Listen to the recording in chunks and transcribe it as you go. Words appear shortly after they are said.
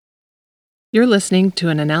You're listening to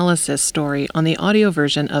an analysis story on the audio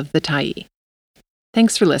version of The Tyee.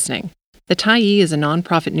 Thanks for listening. The Tyee is a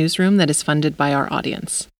nonprofit newsroom that is funded by our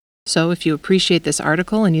audience. So if you appreciate this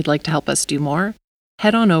article and you'd like to help us do more,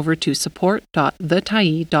 head on over to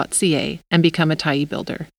support.thetyee.ca and become a Tyee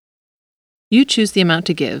builder. You choose the amount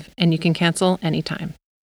to give, and you can cancel anytime.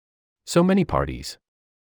 So many parties.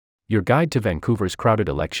 Your Guide to Vancouver's Crowded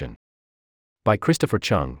Election. By Christopher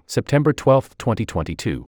Chung, September 12,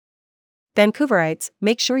 2022. Vancouverites,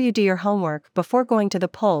 make sure you do your homework before going to the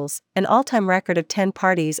polls. An all-time record of 10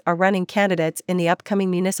 parties are running candidates in the upcoming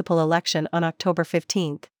municipal election on October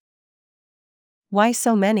 15. Why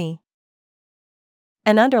so many?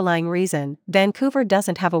 An underlying reason: Vancouver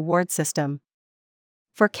doesn't have a ward system.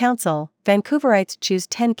 For council, Vancouverites choose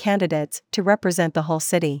 10 candidates to represent the whole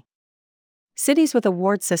city. Cities with a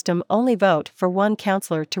ward system only vote for one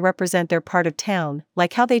councillor to represent their part of town,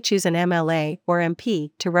 like how they choose an MLA or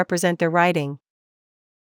MP to represent their riding.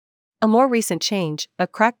 A more recent change: a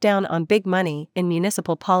crackdown on big money in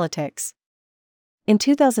municipal politics. In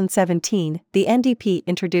 2017, the NDP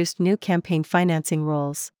introduced new campaign financing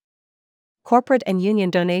rules. Corporate and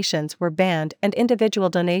union donations were banned and individual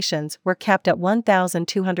donations were capped at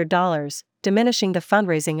 $1,200, diminishing the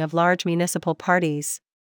fundraising of large municipal parties.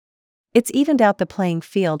 It's evened out the playing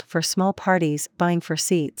field for small parties vying for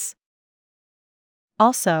seats.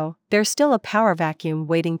 Also, there's still a power vacuum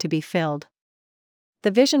waiting to be filled.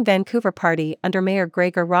 The Vision Vancouver Party under Mayor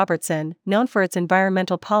Gregor Robertson, known for its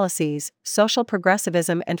environmental policies, social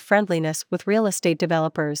progressivism and friendliness with real estate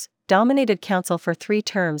developers, dominated council for 3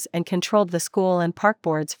 terms and controlled the school and park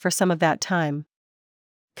boards for some of that time.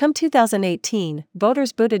 Come 2018,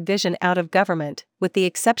 voters booted Vision out of government, with the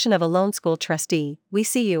exception of a lone school trustee. We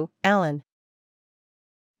see you, Alan.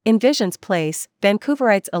 In Vision's place,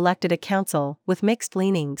 Vancouverites elected a council with mixed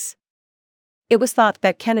leanings. It was thought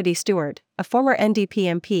that Kennedy Stewart, a former NDP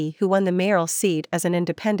MP who won the mayoral seat as an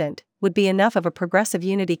independent, would be enough of a progressive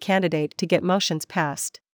unity candidate to get motions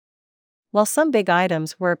passed. While some big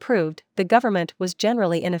items were approved, the government was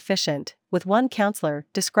generally inefficient, with one councillor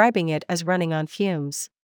describing it as running on fumes.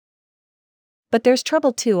 But there's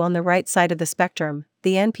trouble too on the right side of the spectrum.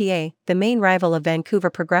 The NPA, the main rival of Vancouver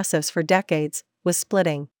progressives for decades, was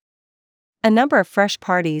splitting. A number of fresh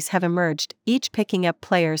parties have emerged, each picking up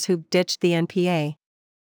players who've ditched the NPA.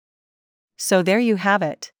 So there you have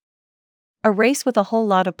it. A race with a whole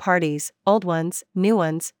lot of parties, old ones, new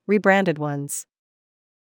ones, rebranded ones.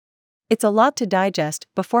 It's a lot to digest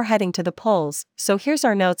before heading to the polls, so here's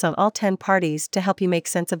our notes on all 10 parties to help you make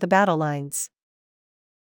sense of the battle lines.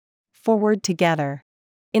 Forward together.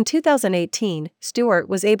 In 2018, Stewart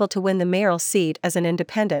was able to win the mayoral seat as an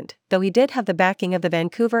independent, though he did have the backing of the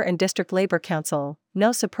Vancouver and District Labour Council,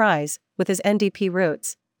 no surprise, with his NDP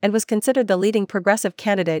roots, and was considered the leading progressive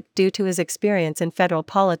candidate due to his experience in federal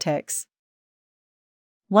politics.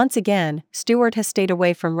 Once again, Stewart has stayed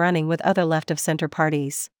away from running with other left-of-centre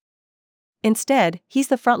parties. Instead, he's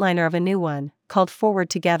the frontliner of a new one, called Forward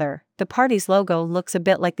Together. The party's logo looks a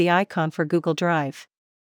bit like the icon for Google Drive.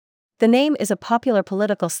 The name is a popular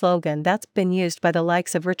political slogan that's been used by the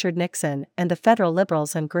likes of Richard Nixon and the federal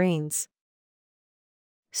Liberals and Greens.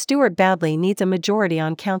 Stewart badly needs a majority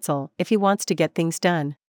on council if he wants to get things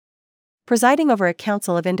done. Presiding over a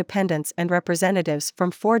council of independents and representatives from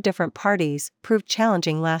 4 different parties proved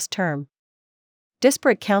challenging last term.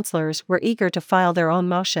 Disparate councillors were eager to file their own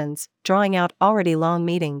motions, drawing out already long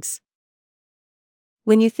meetings.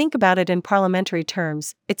 When you think about it in parliamentary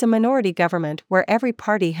terms, it's a minority government where every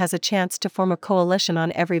party has a chance to form a coalition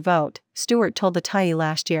on every vote, Stewart told the Tyee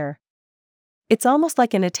last year. It's almost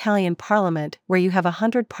like an Italian parliament where you have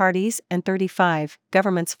 100 parties and 35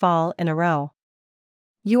 governments fall in a row.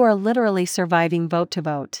 You are literally surviving vote to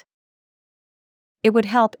vote. It would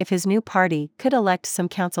help if his new party could elect some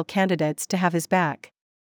council candidates to have his back.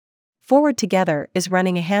 Forward Together is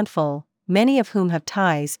running a handful, many of whom have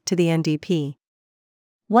ties to the NDP.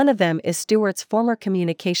 One of them is Stewart's former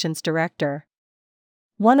communications director.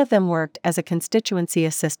 One of them worked as a constituency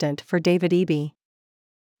assistant for David Eby.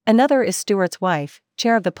 Another is Stewart's wife,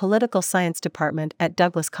 chair of the political science department at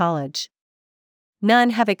Douglas College.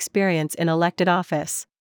 None have experience in elected office.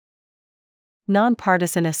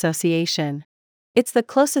 Nonpartisan association. It's the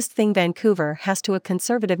closest thing Vancouver has to a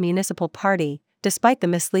conservative municipal party, despite the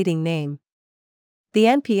misleading name. The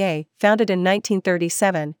NPA, founded in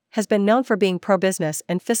 1937, has been known for being pro-business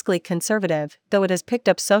and fiscally conservative, though it has picked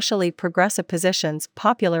up socially progressive positions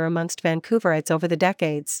popular amongst Vancouverites over the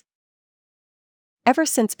decades. Ever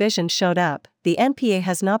since Vision showed up, the NPA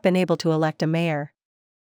has not been able to elect a mayor.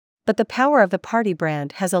 But the power of the party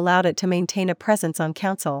brand has allowed it to maintain a presence on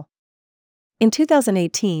council. In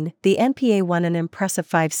 2018, the NPA won an impressive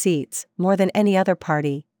 5 seats, more than any other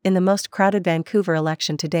party, in the most crowded Vancouver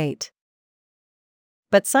election to date.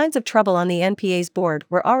 But signs of trouble on the NPA's board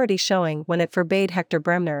were already showing when it forbade Hector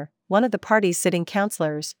Bremner, one of the party's sitting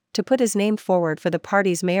councillors, to put his name forward for the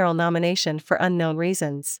party's mayoral nomination for unknown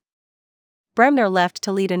reasons. Bremner left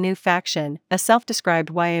to lead a new faction, a self-described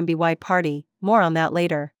YMBY party, more on that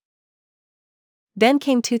later. Then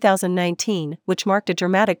came 2019, which marked a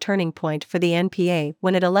dramatic turning point for the NPA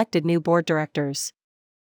when it elected new board directors.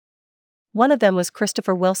 One of them was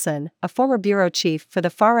Christopher Wilson, a former bureau chief for the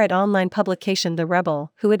far-right online publication The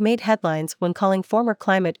Rebel, who had made headlines when calling former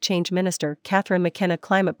climate change minister Catherine McKenna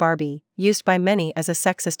Climate Barbie, used by many as a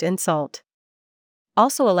sexist insult.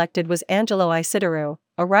 Also elected was Angelo Isidoru,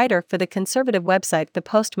 a writer for the conservative website The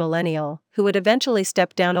Post-Millennial, who would eventually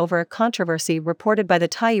step down over a controversy reported by the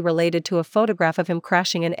Tyee related to a photograph of him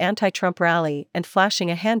crashing an anti-Trump rally and flashing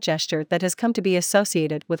a hand gesture that has come to be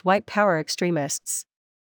associated with white power extremists.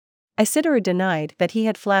 Isidoru denied that he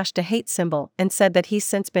had flashed a hate symbol and said that he's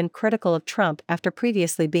since been critical of Trump after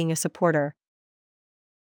previously being a supporter.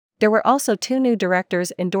 There were also 2 new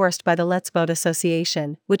directors endorsed by the Let's Vote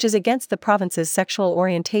Association, which is against the province's sexual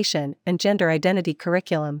orientation and gender identity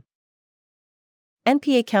curriculum.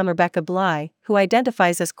 NPA count Rebecca Bly, who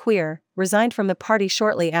identifies as queer, resigned from the party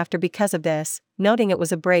shortly after because of this, noting it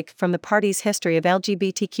was a break from the party's history of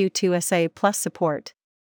LGBTQ2SA+ support.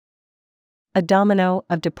 A domino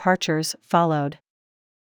of departures followed.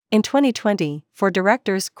 In 2020, 4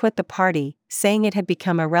 directors quit the party, saying it had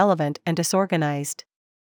become irrelevant and disorganized.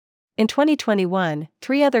 In 2021,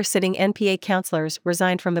 3 other sitting NPA councillors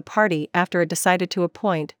resigned from the party after it decided to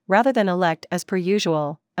appoint, rather than elect as per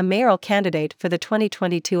usual, a mayoral candidate for the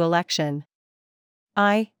 2022 election.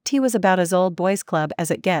 "It was about as old boys club as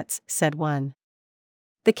it gets," said one.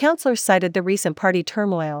 The councillors cited the recent party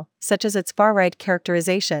turmoil, such as its far-right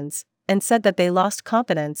characterizations, and said that they lost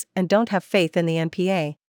confidence and don't have faith in the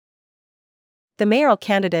NPA. The mayoral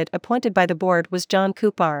candidate appointed by the board was John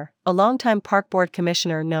Kupar, a longtime park board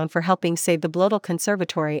commissioner known for helping save the Blodel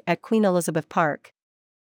Conservatory at Queen Elizabeth Park.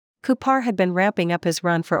 Kupar had been ramping up his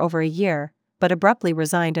run for over a year, but abruptly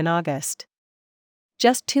resigned in August.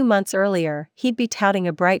 Just 2 months earlier, he'd be touting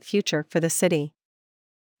a bright future for the city.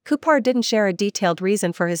 Kupar didn't share a detailed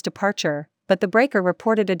reason for his departure, but the breaker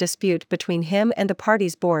reported a dispute between him and the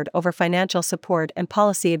party's board over financial support and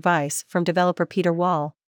policy advice from developer Peter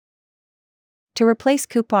Wall. To replace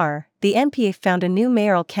Kupar, the NPA found a new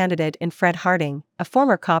mayoral candidate in Fred Harding, a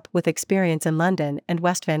former cop with experience in London and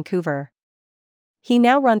West Vancouver. He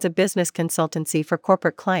now runs a business consultancy for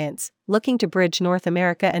corporate clients, looking to bridge North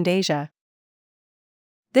America and Asia.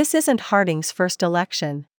 This isn't Harding's first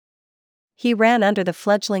election. He ran under the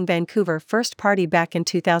fledgling Vancouver First Party back in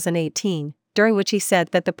 2018, during which he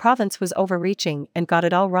said that the province was overreaching and got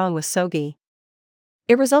it all wrong with SOGI.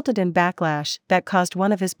 It resulted in backlash that caused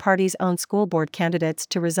one of his party's own school board candidates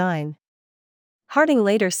to resign. Harding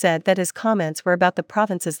later said that his comments were about the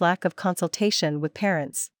province's lack of consultation with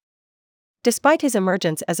parents. Despite his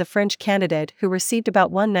emergence as a fringe candidate who received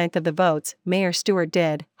about 1/9 of the votes Mayor Stewart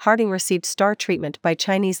did, Harding received star treatment by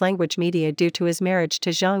Chinese-language media due to his marriage to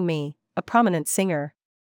Zhang Mi, a prominent singer.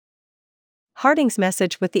 Harding's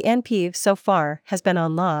message with the NPA so far has been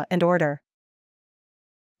on law and order.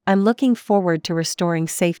 "I'm looking forward to restoring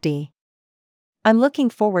safety. I'm looking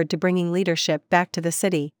forward to bringing leadership back to the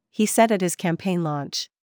city," he said at his campaign launch.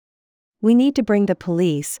 "We need to bring the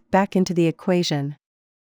police back into the equation."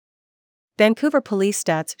 Vancouver police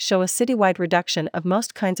stats show a citywide reduction of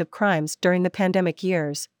most kinds of crimes during the pandemic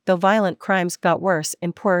years, though violent crimes got worse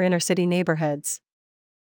in poorer inner-city neighborhoods.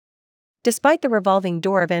 Despite the revolving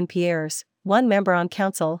door of NPAers, one member on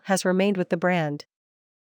council has remained with the brand.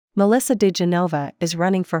 Melissa De Genova is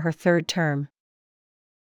running for her 3rd term.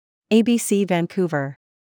 ABC Vancouver.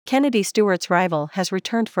 Kennedy Stewart's rival has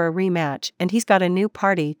returned for a rematch and he's got a new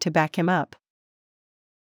party to back him up.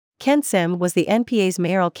 Ken Sim was the NPA's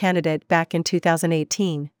mayoral candidate back in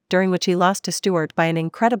 2018, during which he lost to Stewart by an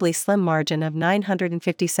incredibly slim margin of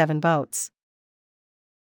 957 votes.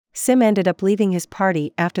 Sim ended up leaving his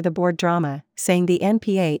party after the board drama, saying the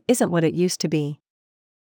NPA isn't what it used to be.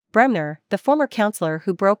 Bremner, the former councillor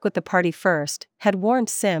who broke with the party first, had warned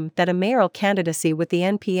Sim that a mayoral candidacy with the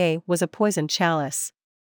NPA was a poisoned chalice.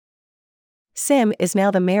 Sim is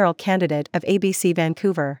now the mayoral candidate of ABC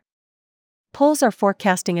Vancouver. Polls are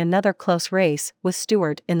forecasting another close race, with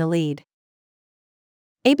Stewart in the lead.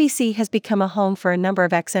 ABC has become a home for a number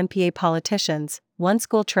of ex-NPA politicians, 1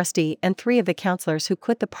 school trustee and 3 of the councillors who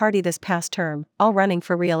quit the party this past term, all running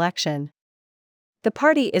for re-election. The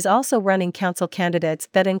party is also running council candidates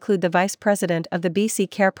that include the vice president of the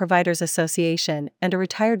BC Care Providers Association and a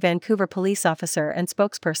retired Vancouver police officer and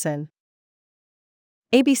spokesperson.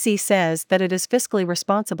 ABC says that it is fiscally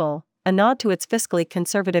responsible, a nod to its fiscally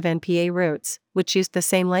conservative NPA roots, which used the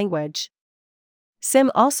same language.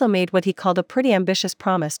 Sim also made what he called a pretty ambitious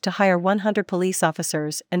promise to hire 100 police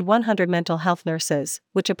officers and 100 mental health nurses,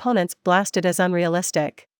 which opponents blasted as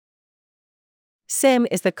unrealistic. Sim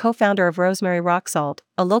is the co-founder of Rosemary Rock Salt,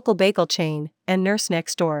 a local bagel chain, and Nurse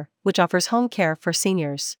Next Door, which offers home care for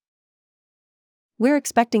seniors. We're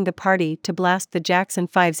expecting the party to blast the Jackson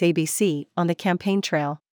 5's ABC on the campaign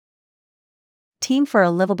trail. Team for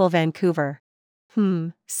a Livable Vancouver.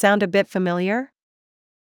 Sound a bit familiar?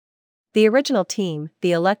 The original team,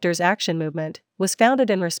 the Electors Action Movement, was founded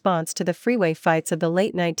in response to the freeway fights of the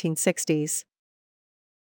late 1960s.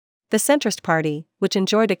 The centrist party, which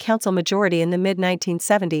enjoyed a council majority in the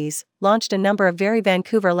mid-1970s, launched a number of very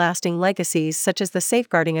Vancouver-lasting legacies such as the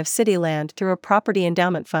safeguarding of city land through a property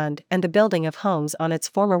endowment fund and the building of homes on its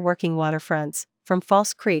former working waterfronts, from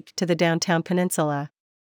False Creek to the downtown peninsula.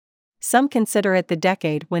 Some consider it the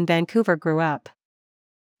decade when Vancouver grew up.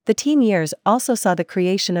 The teen years also saw the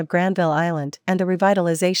creation of Granville Island and the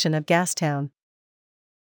revitalization of Gastown.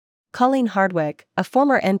 Colleen Hardwick, a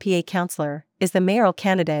former NPA councillor, is the mayoral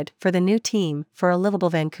candidate for the new team for a Livable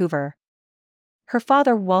Vancouver. Her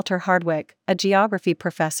father, Walter Hardwick, a geography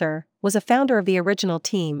professor, was a founder of the original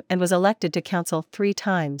team and was elected to council 3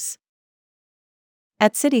 times.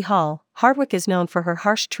 At City Hall, Hardwick is known for her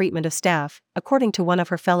harsh treatment of staff, according to one of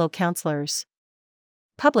her fellow councillors.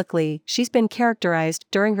 Publicly, she's been characterized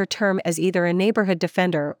during her term as either a neighborhood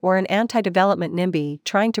defender or an anti-development NIMBY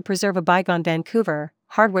trying to preserve a bygone Vancouver.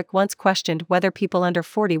 Hardwick once questioned whether people under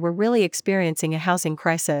 40 were really experiencing a housing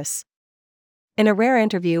crisis. In a rare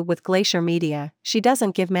interview with Glacier Media, she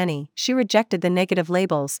doesn't give many. She rejected the negative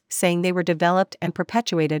labels, saying they were developed and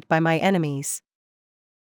perpetuated by my enemies.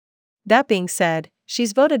 That being said,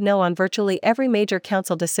 she's voted no on virtually every major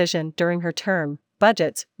council decision during her term: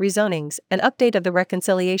 budgets, rezonings, and update of the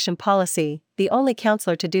reconciliation policy. The only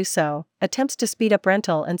councillor to do so, attempts to speed up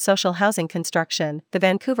rental and social housing construction, the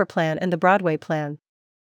Vancouver Plan and the Broadway Plan.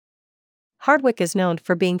 Hardwick is known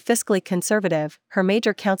for being fiscally conservative. Her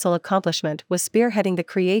major council accomplishment was spearheading the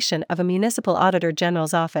creation of a municipal auditor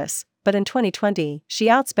general's office, but in 2020, she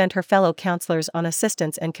outspent her fellow councillors on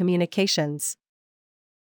assistance and communications.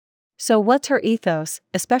 So what's her ethos,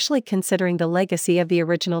 especially considering the legacy of the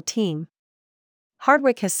original team?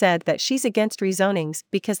 Hardwick has said that she's against rezonings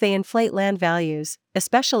because they inflate land values,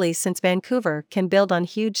 especially since Vancouver can build on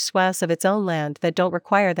huge swaths of its own land that don't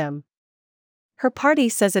require them. Her party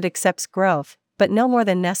says it accepts growth, but no more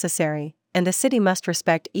than necessary, and the city must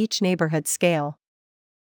respect each neighborhood's scale.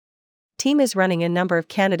 Team is running a number of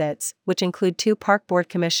candidates, which include 2 park board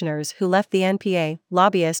commissioners who left the NPA,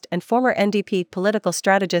 lobbyist and former NDP political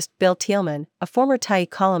strategist Bill Thielman, a former Tyee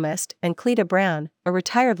columnist, and Cleta Brown, a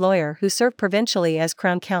retired lawyer who served provincially as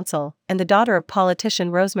Crown Counsel, and the daughter of politician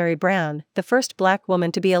Rosemary Brown, the first Black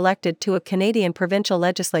woman to be elected to a Canadian provincial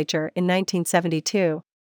legislature in 1972.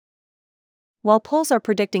 While polls are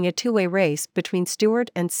predicting a 2-way race between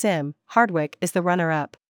Stewart and Sim, Hardwick is the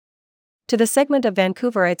runner-up. To the segment of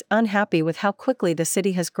Vancouverites unhappy with how quickly the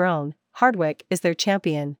city has grown, Hardwick is their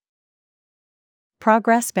champion.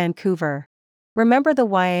 Progress Vancouver. Remember the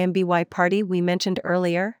YAMBY party we mentioned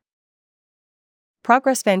earlier?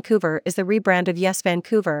 Progress Vancouver is the rebrand of Yes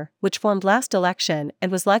Vancouver, which formed last election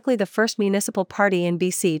and was likely the first municipal party in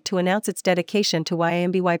BC to announce its dedication to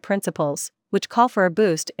YAMBY principles, which call for a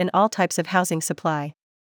boost in all types of housing supply.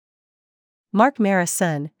 Mark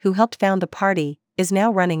Marison, who helped found the party, is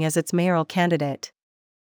now running as its mayoral candidate.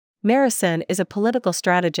 Marison is a political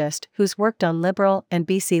strategist who's worked on Liberal and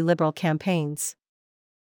BC Liberal campaigns.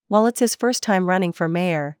 While it's his first time running for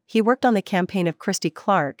mayor, he worked on the campaign of Christy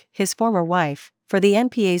Clark, his former wife, for the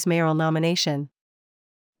NPA's mayoral nomination.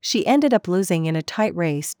 She ended up losing in a tight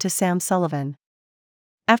race to Sam Sullivan.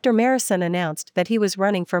 After Marison announced that he was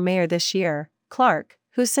running for mayor this year, Clark,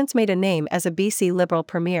 who's since made a name as a BC Liberal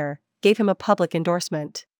premier, gave him a public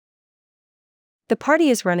endorsement. The party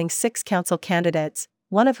is running 6 council candidates,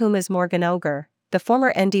 one of whom is Morgan Oger, the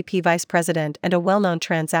former NDP vice president and a well-known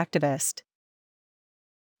trans activist.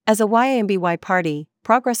 As a YAMBY party,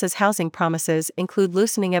 Progress's housing promises include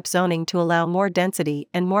loosening up zoning to allow more density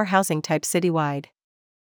and more housing types citywide.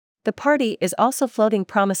 The party is also floating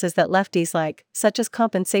promises that lefties like, such as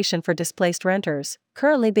compensation for displaced renters,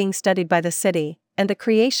 currently being studied by the city, and the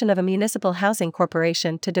creation of a municipal housing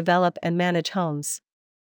corporation to develop and manage homes.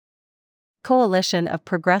 Coalition of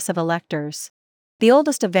Progressive Electors. The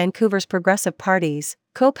oldest of Vancouver's progressive parties,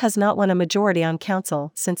 COPE has not won a majority on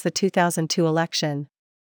council since the 2002 election.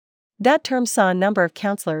 That term saw a number of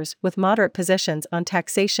councillors with moderate positions on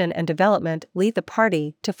taxation and development leave the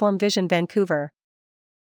party to form Vision Vancouver.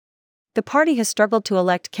 The party has struggled to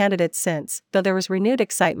elect candidates since, though there was renewed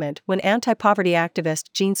excitement when anti-poverty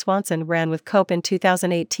activist Jean Swanson ran with COPE in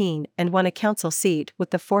 2018 and won a council seat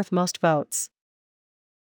with the fourth most votes.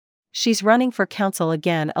 She's running for council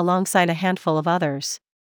again alongside a handful of others.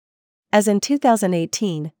 As in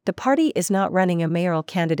 2018, the party is not running a mayoral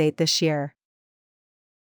candidate this year.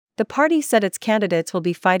 The party said its candidates will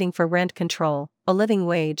be fighting for rent control, a living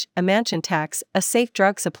wage, a mansion tax, a safe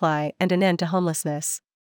drug supply, and an end to homelessness.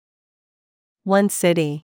 One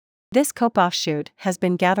City. This COPE offshoot has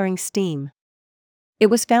been gathering steam. It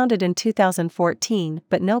was founded in 2014,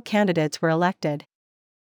 but no candidates were elected.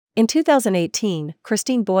 In 2018,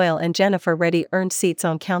 Christine Boyle and Jennifer Reddy earned seats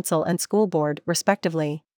on council and school board,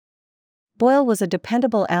 respectively. Boyle was a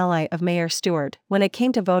dependable ally of Mayor Stewart when it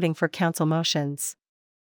came to voting for council motions.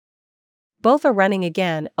 Both are running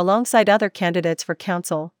again alongside other candidates for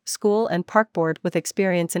council, school and park board with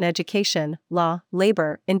experience in education, law,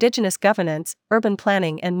 labor, Indigenous governance, urban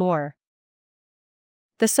planning and more.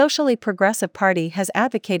 The socially progressive party has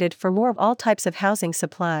advocated for more of all types of housing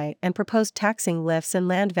supply and proposed taxing lifts in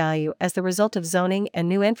land value as the result of zoning and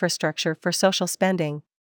new infrastructure for social spending.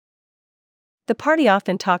 The party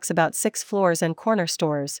often talks about 6 floors and corner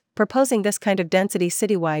stores, proposing this kind of density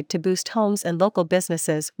citywide to boost homes and local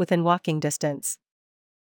businesses within walking distance.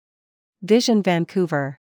 Vision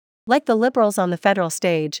Vancouver. Like the Liberals on the federal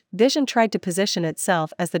stage, Vision tried to position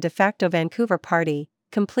itself as the de facto Vancouver party,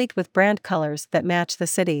 complete with brand colors that match the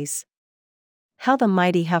city's. How the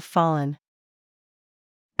mighty have fallen.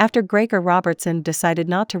 After Gregor Robertson decided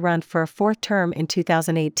not to run for a 4th term in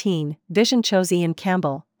 2018, Vision chose Ian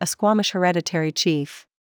Campbell, a Squamish hereditary chief.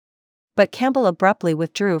 But Campbell abruptly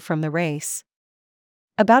withdrew from the race.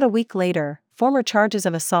 About a week later, former charges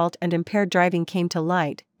of assault and impaired driving came to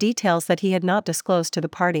light, details that he had not disclosed to the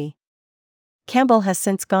party. Campbell has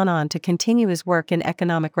since gone on to continue his work in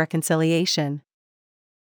economic reconciliation.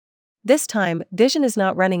 This time, Vision is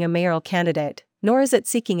not running a mayoral candidate, nor is it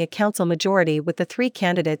seeking a council majority with the 3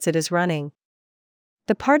 candidates it is running.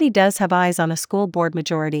 The party does have eyes on a school board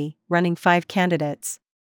majority, running 5 candidates.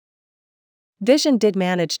 Vision did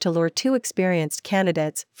manage to lure 2 experienced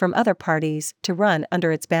candidates from other parties to run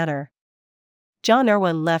under its banner. John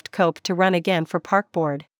Irwin left COPE to run again for Park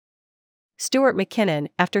Board. Stuart McKinnon,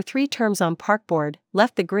 after 3 terms on Park Board,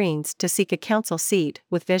 left the Greens to seek a council seat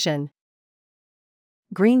with Vision.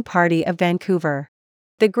 Green Party of Vancouver.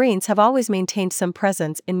 The Greens have always maintained some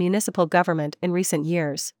presence in municipal government in recent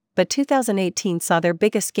years, but 2018 saw their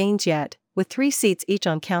biggest gains yet, with 3 seats each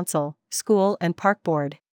on council, school and park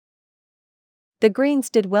board. The Greens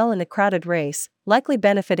did well in a crowded race, likely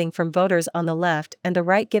benefiting from voters on the left and the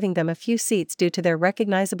right giving them a few seats due to their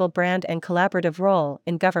recognizable brand and collaborative role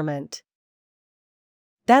in government.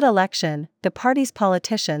 That election, the party's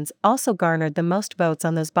politicians also garnered the most votes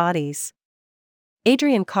on those bodies.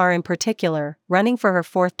 Adrienne Carr in particular, running for her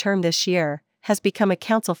 4th term this year, has become a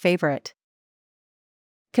council favorite.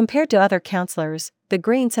 Compared to other councillors, the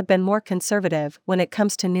Greens have been more conservative when it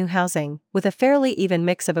comes to new housing, with a fairly even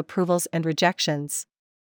mix of approvals and rejections.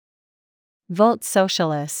 Vote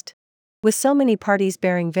Socialist. With so many parties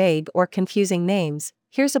bearing vague or confusing names,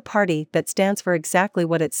 here's a party that stands for exactly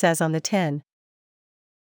what it says on the tin.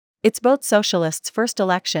 It's Vote Socialist's first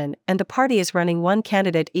election, and the party is running 1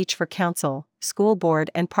 candidate each for council, school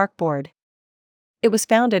board and park board. It was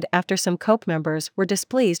founded after some COPE members were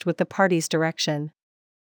displeased with the party's direction.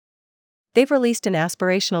 They've released an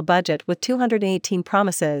aspirational budget with 218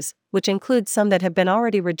 promises, which includes some that have been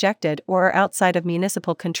already rejected or are outside of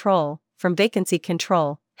municipal control, from vacancy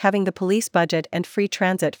control, having the police budget and free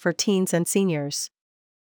transit for teens and seniors.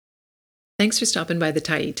 Thanks for stopping by the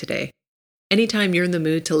Tyee today. Anytime you're in the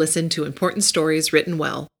mood to listen to important stories written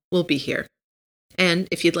well, we'll be here. And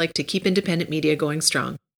if you'd like to keep independent media going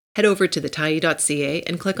strong, head over to thetyee.ca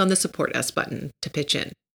and click on the Support Us button to pitch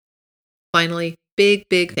in. Finally, big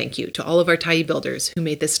thank you to all of our Tyee builders who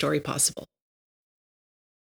made this story possible.